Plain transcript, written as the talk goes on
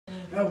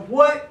And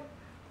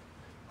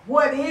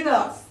what in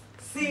us,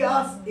 see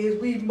us, is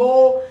we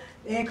more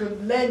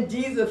and letting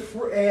Jesus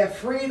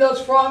freed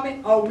us from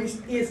it, or we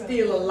is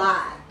still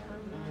alive?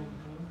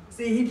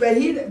 See,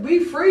 we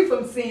free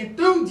from sin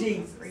through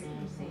Jesus.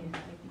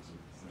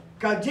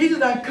 Because Jesus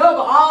done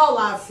cover all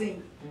our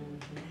sin.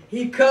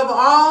 He covered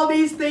all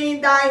these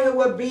things down here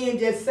what being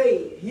just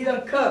said. He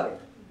done covered.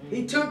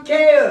 He took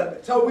care of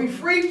it. So we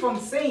free from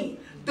sin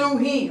through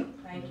him.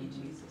 Thank you,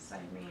 Jesus.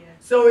 Amen.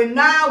 So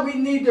now we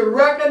need to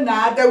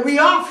recognize that we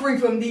are free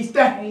from these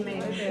things.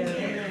 Amen.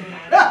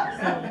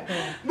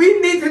 We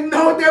need to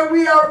know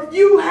that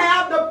you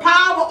have the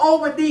power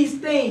over these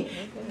things.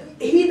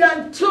 He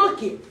done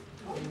took it.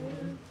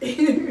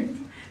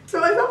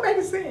 So it don't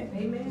make sense.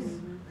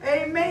 Amen.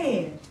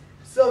 Amen.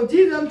 So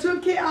Jesus done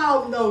took care of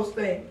all of those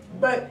things.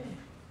 But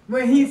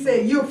when he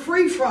said, you're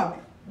free from it.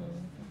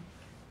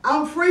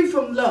 I'm free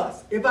from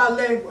lust if I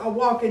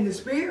walk in the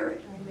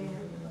Spirit. Amen.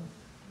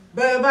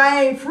 But if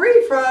I ain't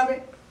free from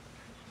it,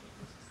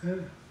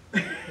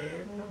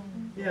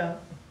 yeah.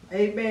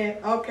 Amen.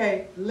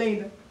 Okay,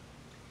 Lena.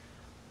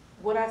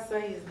 What I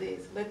say is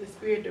this: let the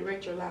Spirit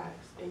direct your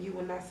lives, and you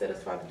will not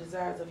satisfy the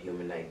desires of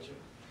human nature.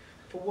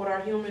 For what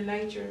our human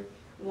nature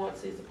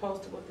wants is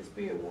opposed to what the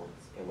Spirit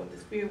wants, and what the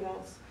Spirit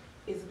wants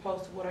is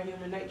opposed to what our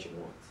human nature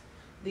wants.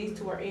 These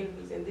two are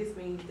enemies, and this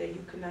means that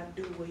you cannot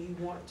do what you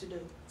want to do.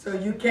 So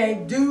you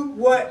can't do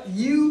what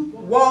you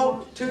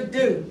want to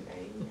do.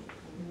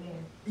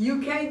 Amen.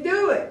 You can't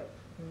do it.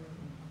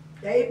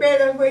 Amen.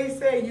 That's what he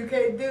said. You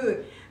can't do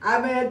it. I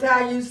mean, at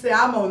time you say,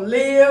 I'm going to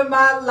live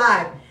my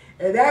life.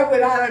 And that's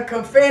without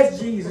confess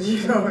Jesus,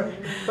 you know.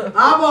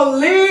 I'm going to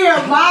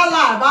live my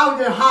life. I was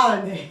just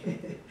hollering.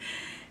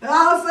 And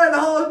all of a sudden the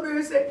Holy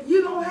Spirit said,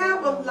 you don't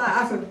have a life.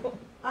 I said,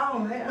 I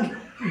don't have.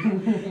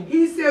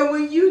 He said,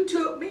 when you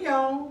took me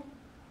on,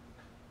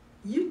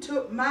 you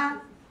took my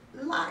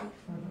life.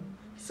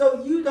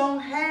 So you don't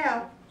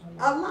have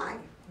a life.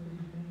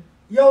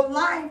 Your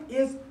life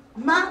is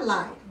my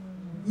life.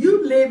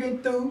 You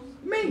living through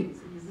me.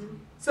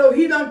 So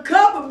he done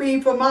covered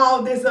me from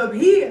all this up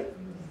here.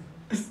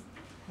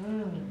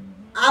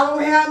 I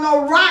don't have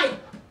no right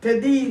to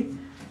these,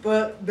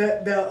 but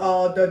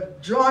the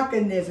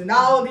drunkenness and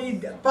all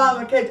these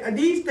fornication,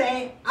 these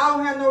things, I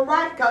don't have no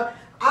right, because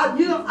I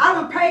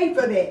done paid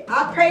for that.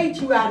 I paid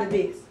you out of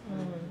this.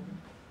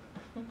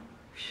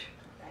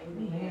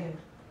 Amen.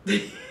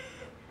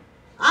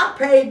 I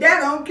paid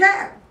that on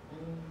cap.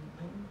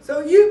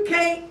 So you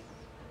can't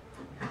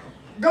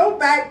go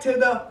back to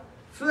the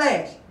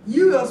flesh.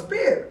 You are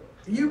spirit.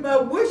 You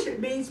must worship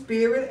me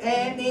spirit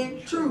and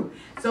in truth.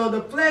 So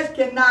the flesh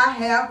cannot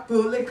have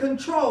fully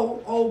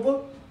control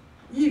over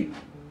you.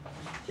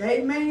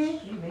 Amen?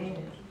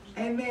 Amen.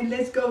 Amen.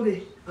 Let's go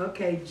to,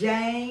 okay,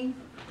 James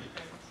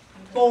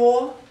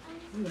 4.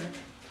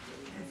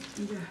 Let's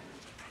do that.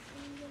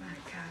 My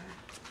God.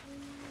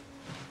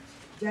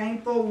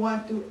 James 4,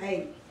 1 through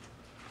 8.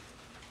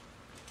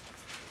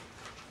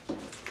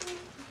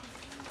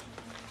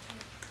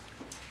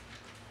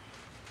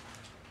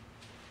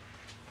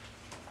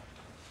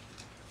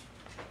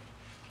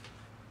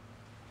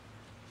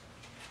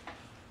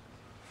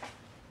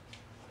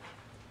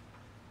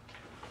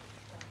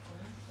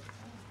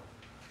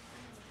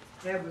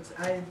 That was,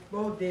 I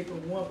both did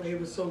from 1, but it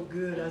was so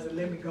good. I said,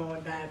 let me go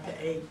on down to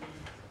 8.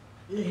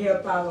 It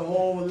helped out a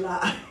whole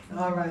lot.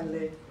 All right,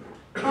 Liz.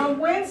 From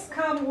whence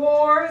come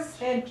wars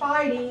and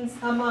fightings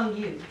among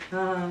you?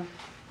 Come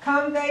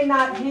they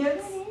not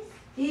hence,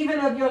 even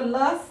of your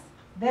lust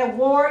that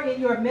war in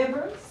your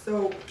members?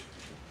 So,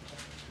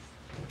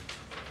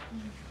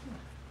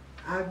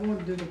 I want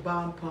to do the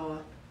bottom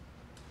part.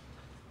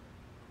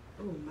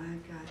 Oh my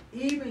God.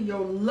 Even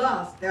your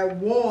lust that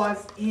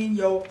wars in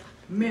your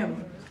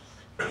members.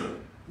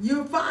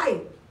 You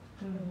fight.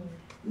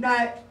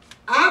 Now,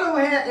 I don't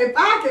have, if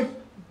I can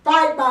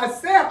fight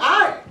myself,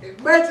 as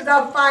much as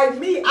I fight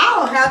me, I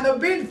don't have no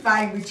business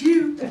fighting with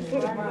you.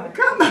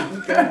 Come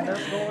on.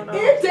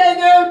 It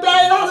takes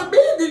everything out of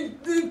me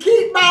to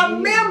keep my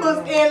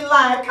members in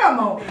line. Come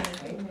on.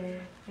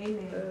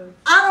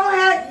 I don't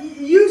have,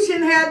 you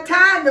shouldn't have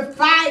time to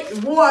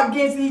fight war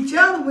against each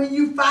other when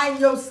you fight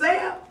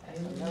yourself.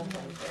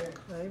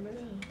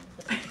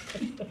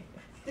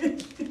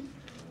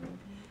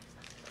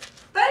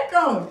 Think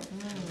on it.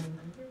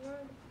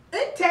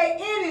 It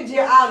takes energy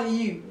out of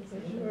you.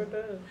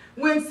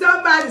 When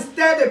somebody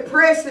started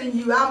pressing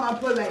you, I'm going to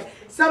put like,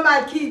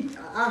 somebody keep,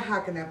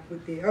 how can I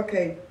put that?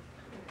 Okay.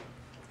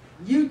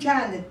 You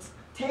trying to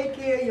take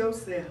care of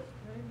yourself.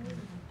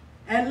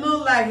 And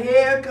look like,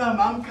 here come,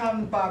 I'm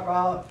coming,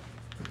 Barbara.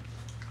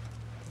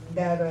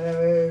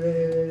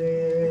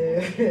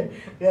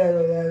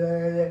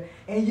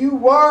 And you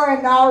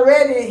worrying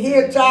already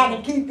here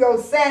trying to keep your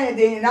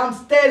sanity, and I'm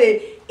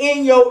steady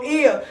in your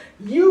ear.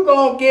 You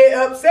gonna get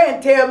upset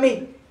and tell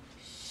me,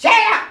 shut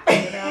up.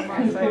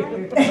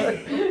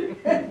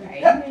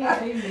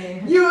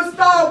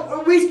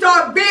 We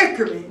start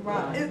bickering.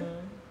 Right.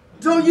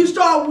 So you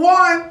start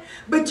warring,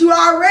 but you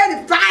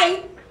already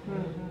fight.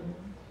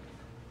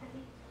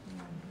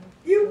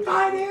 You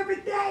fight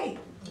every day.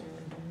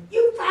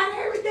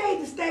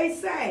 to stay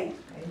safe.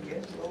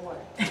 Yes, Lord.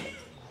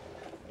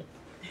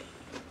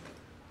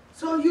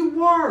 So you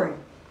worry.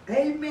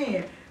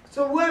 Amen.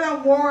 So what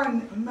I'm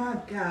worrying, my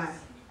God,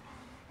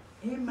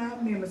 in my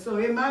members. So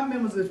in my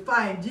members is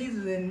fighting.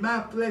 Jesus in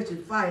my flesh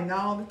is fighting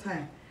all the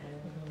time.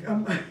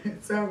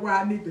 So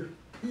why I need the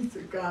peace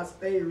of God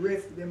stay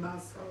rested in my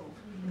soul.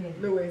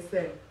 Look what it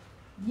said.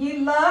 Ye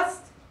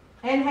lust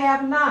and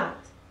have not.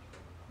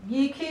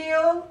 Ye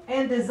kill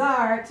and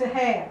desire to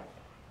have,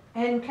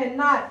 and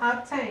cannot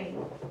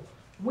obtain.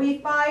 We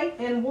fight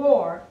and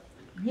war,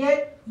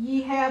 yet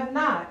ye have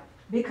not,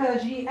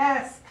 because ye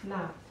ask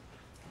not.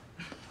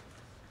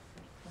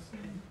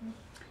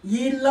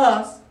 Ye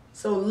lust.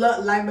 So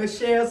lust, like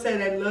Michelle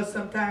said, that lust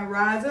sometimes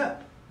rise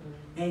up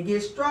and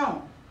get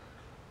strong.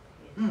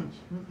 And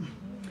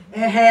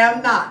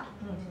have not.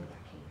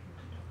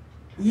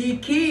 Ye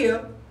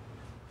kill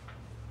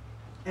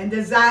and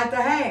desire to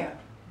have.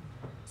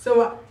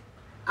 So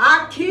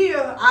I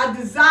kill, I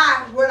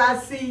desire what I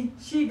see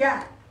she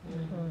got.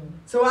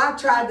 So I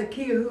tried to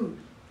kill who?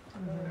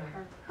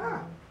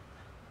 Her.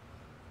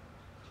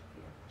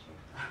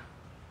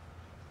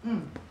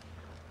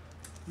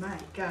 My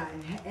God,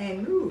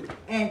 and who?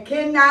 And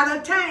cannot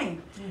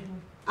attain.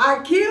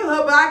 I kill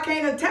her, but I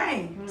can't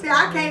attain. See,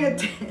 I can't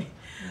attain.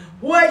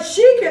 What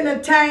she can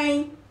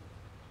attain,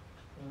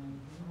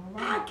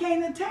 I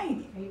can't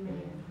attain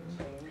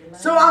it.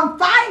 So I'm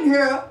fighting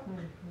her,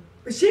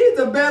 but she's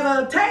a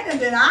better attainer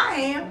than I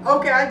am.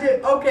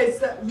 Okay,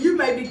 so you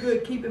may be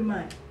good keeping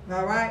money,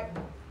 all right?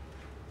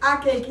 I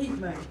can't keep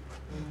money.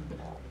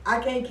 I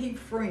can't keep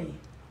friends.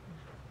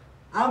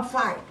 I'm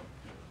fighting.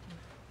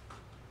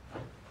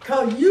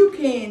 Because you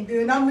can't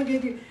do it. I'm looking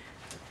at you.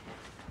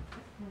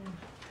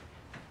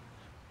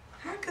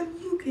 How come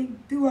you can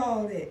do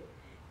all that?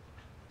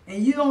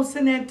 And you don't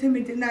send that to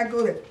me to not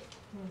go there.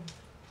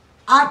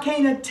 I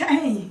can't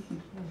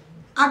attain.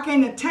 I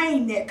can't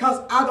attain that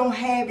because I don't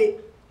have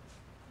it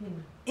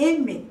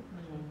in me.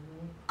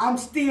 I'm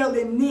still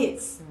in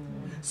this.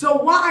 So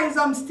why is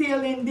I'm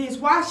still in this?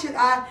 Why should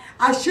I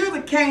should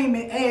have came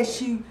and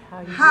asked you,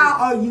 how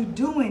are you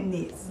doing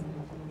this?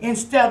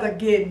 Instead of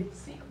getting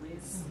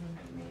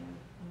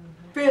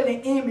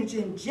feeling image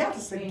and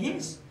jealous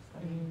against you.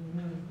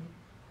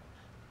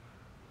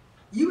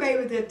 You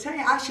able to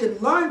attain. I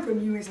should learn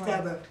from you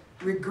instead of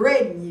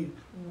regretting you.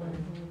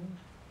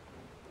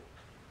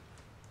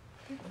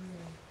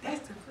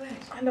 That's the flesh.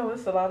 I know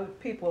it's a lot of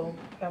people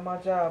at my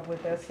job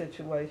with that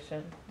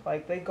situation.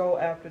 Like they go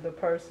after the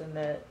person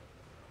that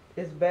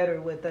is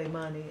better with their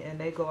money and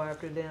they go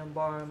after them,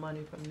 borrowing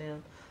money from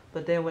them.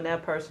 But then when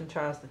that person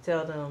tries to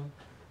tell them,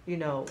 you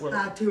know, well,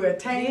 How to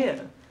attain.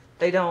 yeah,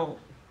 they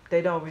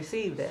don't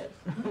receive that.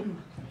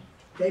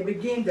 They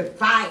begin to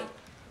fight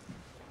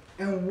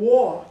and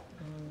war.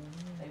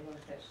 They want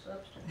that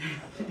substance.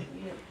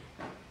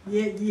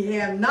 Yet ye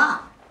have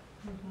not.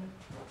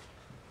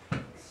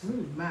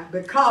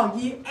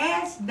 Because ye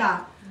ask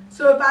not.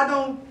 So if I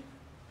don't,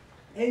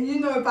 and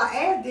you know, if I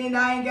ask, then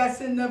I ain't got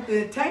sitting up to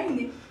attain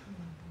it.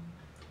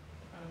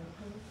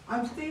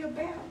 I'm still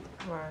bad.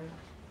 Right.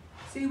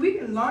 See, we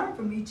can learn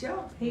from each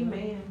other.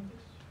 Amen.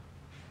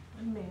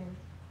 Amen.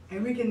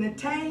 And we can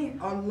attain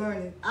or learn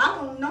it. I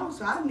don't know,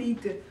 so I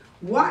need to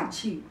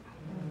watch you.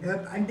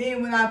 And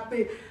then when I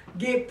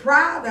get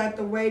proud out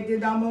the way,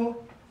 then I'm going to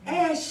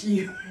ask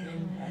you.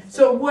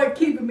 So what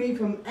keeping me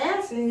from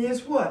asking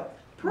is what?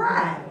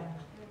 Pride.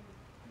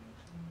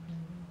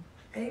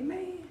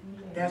 Amen.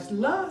 That's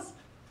lust.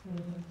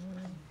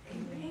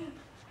 Amen.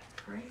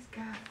 Praise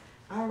God.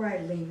 All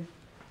right, Lena.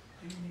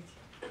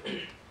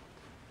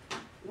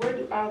 Where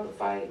do all the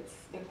fights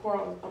and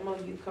quarrels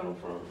among you come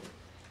from?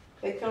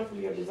 They come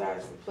from your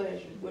desires for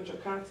pleasure, which are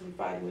constantly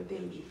fighting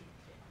within you.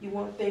 You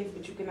want things,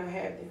 but you cannot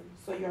have them,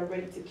 so you are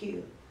ready to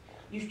kill.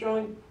 You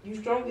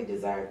strongly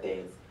desire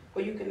things,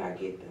 but you cannot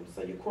get them,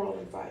 so you quarrel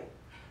and fight.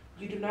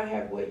 You do not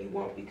have what you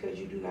want because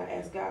you do not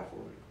ask God for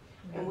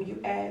it. And when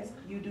you ask,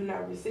 you do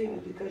not receive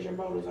it because your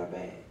motives are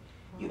bad.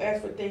 You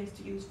ask for things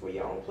to use for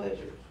your own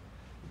pleasures.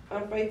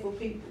 Unfaithful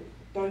people,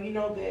 don't you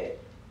know that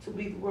to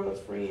be the world's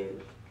friend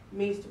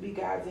means to be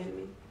God's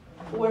enemy?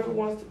 Whoever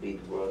wants to be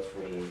the world's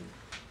friend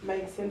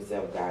makes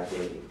himself God's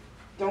enemy.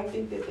 Don't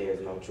think that there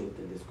is no truth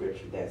in the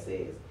scripture that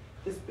says,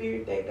 the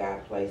spirit that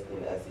God placed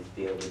in us is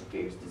filled with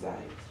fierce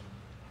desires.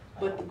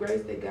 But the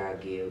grace that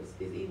God gives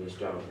is even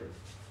stronger.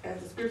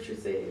 As the scripture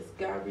says,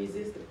 God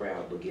resists the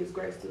proud but gives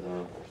grace to the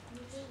humble.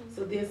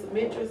 So then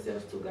submit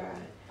yourselves to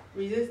God.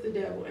 Resist the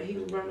devil and he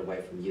will run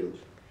away from you.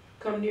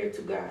 Come near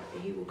to God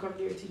and he will come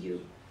near to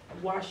you.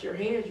 Wash your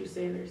hands, you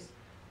sinners.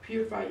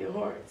 Purify your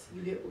hearts,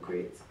 you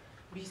hypocrites.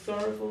 Be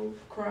sorrowful,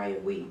 cry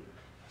and weep.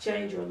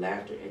 Change your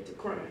laughter into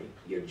crying,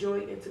 your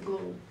joy into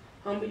gloom.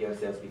 Humble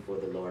yourselves before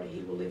the Lord and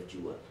he will lift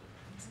you up.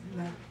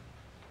 Now,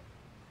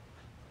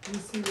 you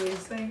see what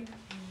it's saying?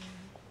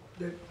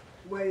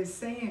 What it's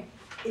saying,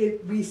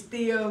 we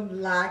still,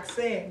 like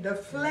said, the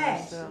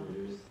flesh.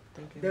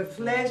 The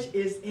flesh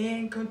is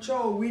in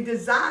control. We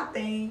desire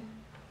things,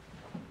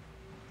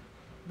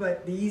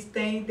 but these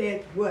things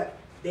that what?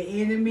 The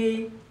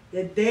enemy,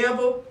 the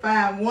devil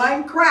find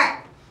one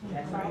crack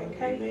That's all it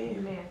takes.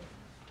 Amen.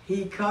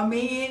 He come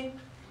in,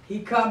 he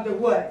come to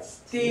what?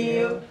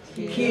 Steal,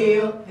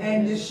 kill,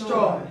 and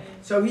destroy.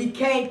 So he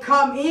can't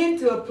come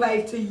into a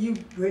place till you,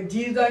 when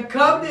Jesus done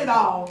covered it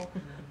all.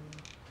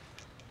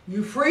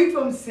 You free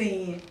from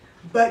sin.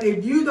 But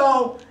if you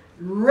don't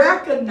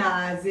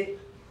recognize it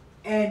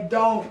and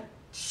don't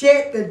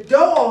shut the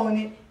door on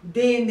it,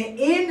 then the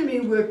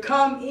enemy will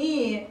come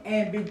in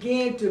and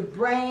begin to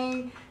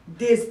bring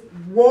this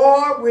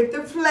war with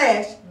the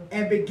flesh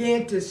and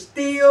begin to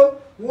steal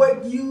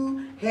what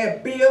you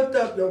have built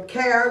up, your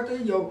character,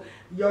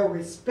 your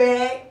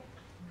respect.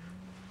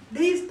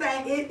 These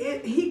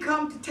things, he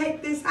come to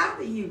take this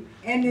out of you.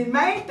 And the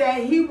main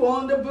thing, he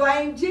wanted to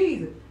blame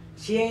Jesus.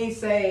 She ain't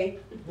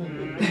saved.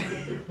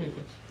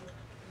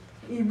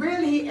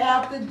 He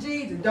after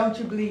Jesus. Don't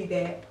you believe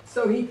that?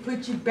 So he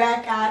put you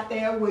back out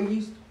there where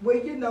you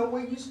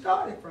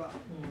started from.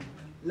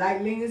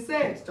 Like Lena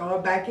said,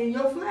 start back in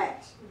your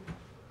flesh.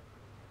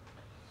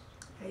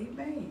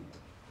 Amen.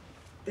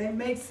 That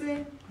makes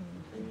sense?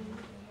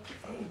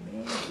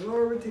 Amen.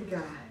 Glory to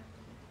God.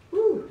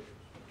 Woo.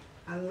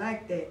 I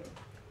like that.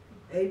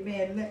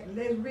 Amen.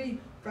 Let's read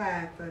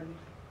 5 for me.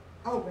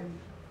 Open.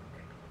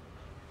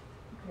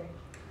 Okay.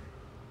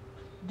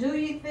 Do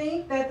ye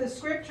think that the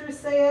scripture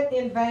said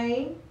in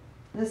vain,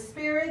 the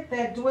spirit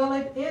that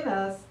dwelleth in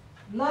us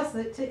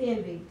lusteth to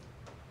envy?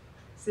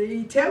 See,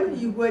 he telling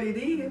you what it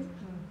is.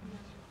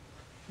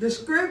 The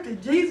scripture,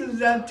 Jesus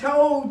done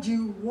told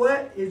you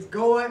what is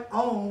going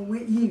on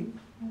with you.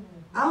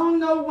 I don't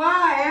know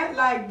why I act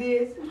like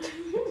this.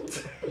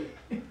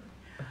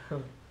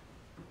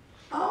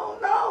 I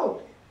don't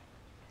know.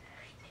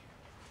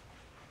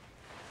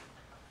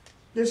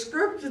 The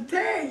scripture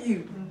tell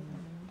you,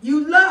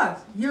 you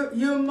lust.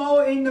 You're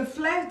more in the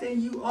flesh than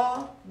you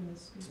are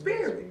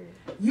spirit.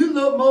 You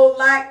look more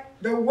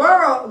like the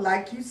world,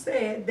 like you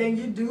said, than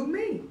you do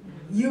me.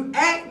 You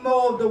act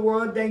more of the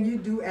world than you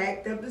do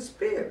act of the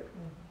spirit.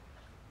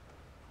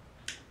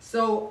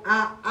 So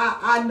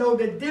I know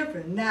the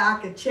difference. Now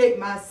I can check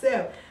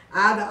myself.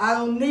 I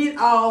don't need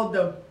all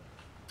the,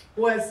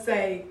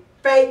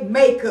 fake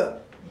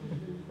makeup.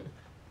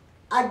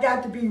 I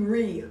got to be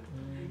real.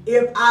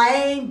 If I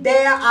ain't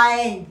there, I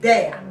ain't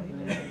there.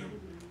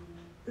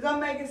 Does that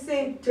make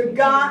sense? To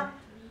God,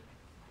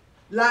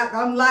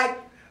 like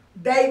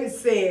David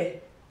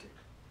said,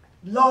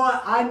 Lord,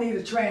 I need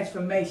a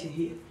transformation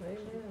here.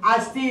 I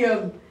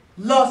still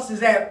lust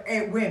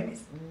at women.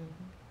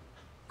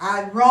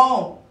 I'm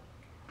wrong.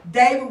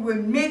 David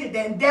admitted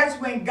that, and that's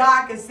when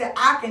God can say,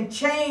 I can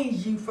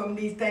change you from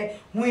these things.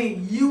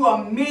 When you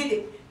admit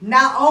it,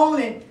 not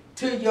only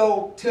to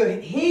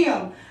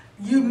him,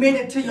 you admit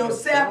it to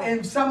yourself,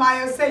 and somebody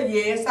else say,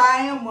 yes,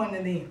 I am one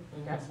of them.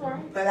 That's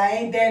right. But I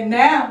ain't there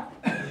now.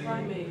 That's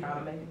right.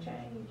 Trying to make a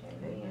change.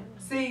 Amen.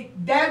 See,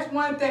 that's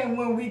one thing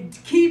when we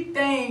keep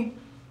things,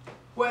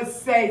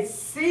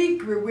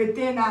 secret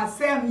within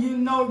ourselves, you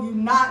know you're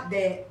not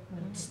that.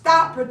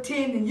 Stop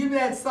pretending. You know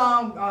that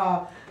song,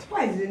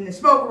 what is it in the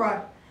Smoke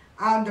Rock?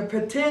 I'm the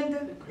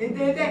Pretender.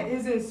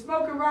 Is it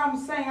Smoking Rock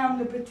saying I'm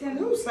the Pretender?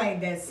 Who sang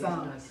that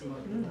song?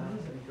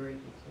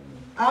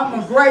 I'm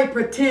a great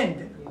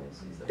pretender.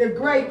 The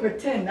great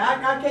pretender.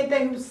 I can't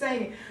think who's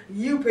saying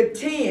you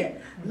pretend.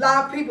 A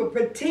lot of people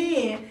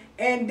pretend,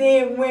 and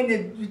then when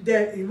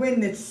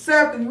the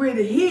serpent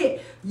really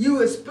hit,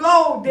 you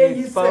explode. Then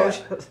you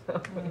say,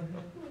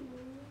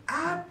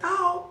 I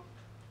thought,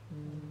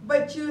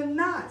 but you're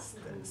not.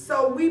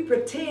 So we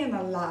pretend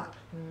a lot.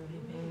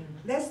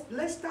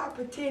 Let's stop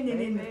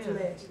pretending in the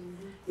flesh.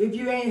 If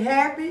you ain't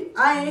happy,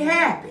 I ain't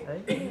happy.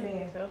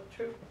 Amen.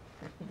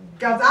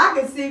 Because I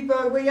can see,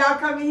 but when y'all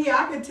come in here,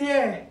 I can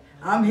tell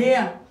I'm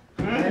here.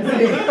 But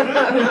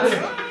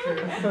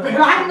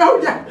I know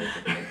y'all.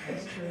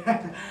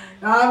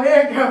 I'm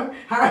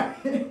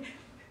here.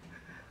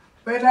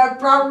 But that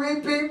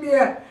probably picked me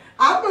up.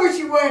 I knew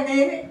she wasn't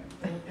in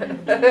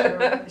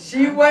it.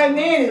 She wasn't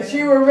in it.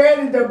 She was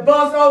ready to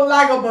bust over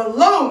like a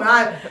balloon.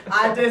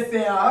 I just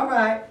said, all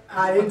right.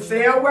 I didn't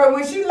say a word.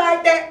 When she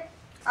like that,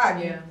 I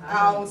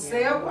don't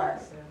say a word.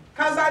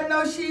 Because I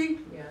know she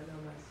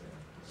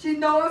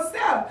know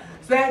herself.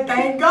 So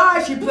thank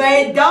God she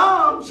played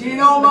dumb. She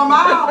know my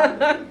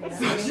mouth.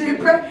 So she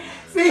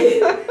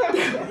see.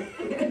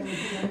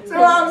 So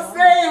I'm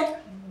saying,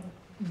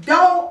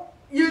 don't,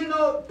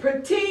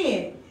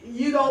 pretend.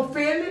 You don't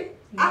feel it.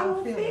 I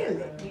don't feel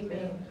it.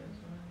 Amen.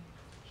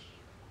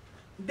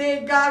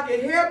 Then God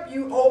can help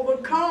you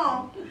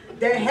overcome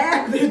that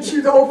habit that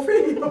you don't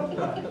feel.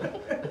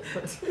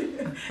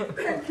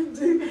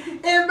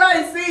 It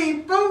may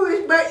seem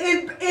foolish, but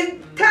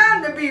it's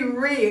time to be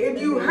real. If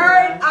you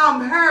hurt,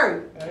 I'm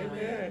hurt.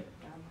 Amen.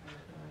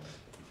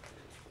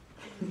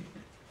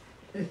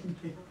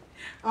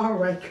 All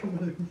right, come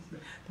on.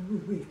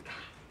 We got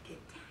to get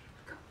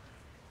down.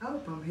 I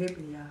hope I'm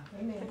helping y'all.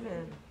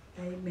 Amen.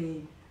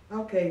 Amen.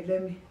 Okay,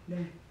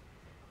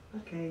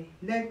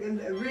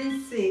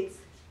 read 6.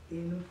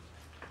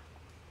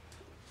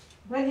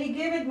 But he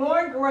giveth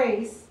more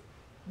grace,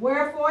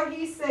 wherefore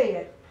he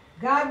said,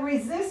 God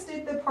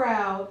resisted the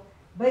proud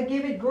but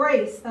giveth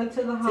grace unto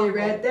the See humble.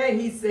 right there,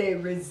 he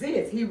said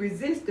resist. He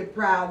resists the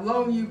proud.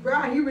 Long you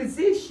proud, he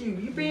resists you.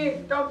 You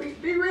be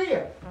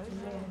real.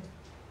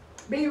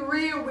 Be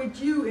real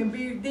with you and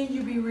then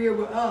you be real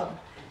with others.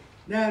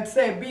 Now it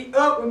said, be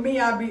up with me,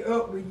 I'll be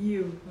up with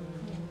you.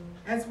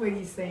 That's what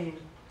he's saying.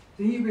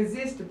 So he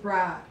resists the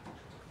pride.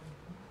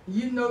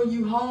 You know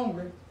you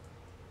hungry.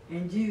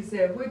 And Jesus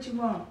said, what you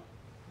want?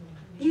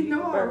 He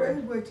know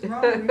already what's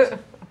wrong with you.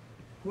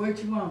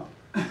 What you want?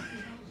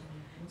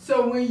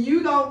 So when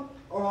you don't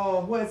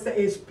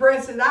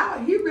express it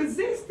out, he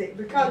resists it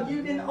because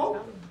you didn't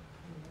open.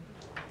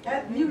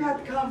 You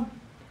have to come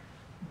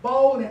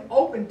bold and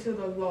open to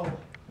the Lord.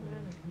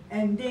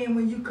 And then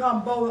when you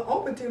come bold and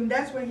open to him,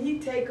 that's when he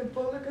takes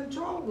full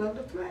control of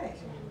the flesh.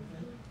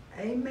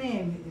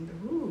 Amen.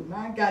 Ooh,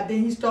 my God.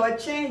 Then he start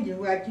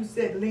changing, like you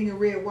said, Lena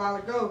read a while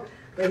ago.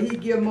 But he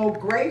give more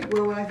grace.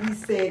 Well, he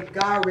said,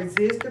 God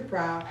resists the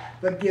proud,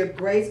 but give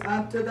grace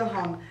unto the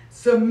humble.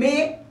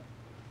 Submit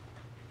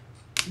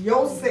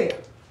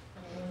yourself.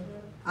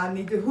 I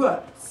need to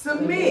what?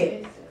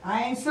 Submit.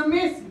 I ain't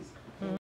submissive.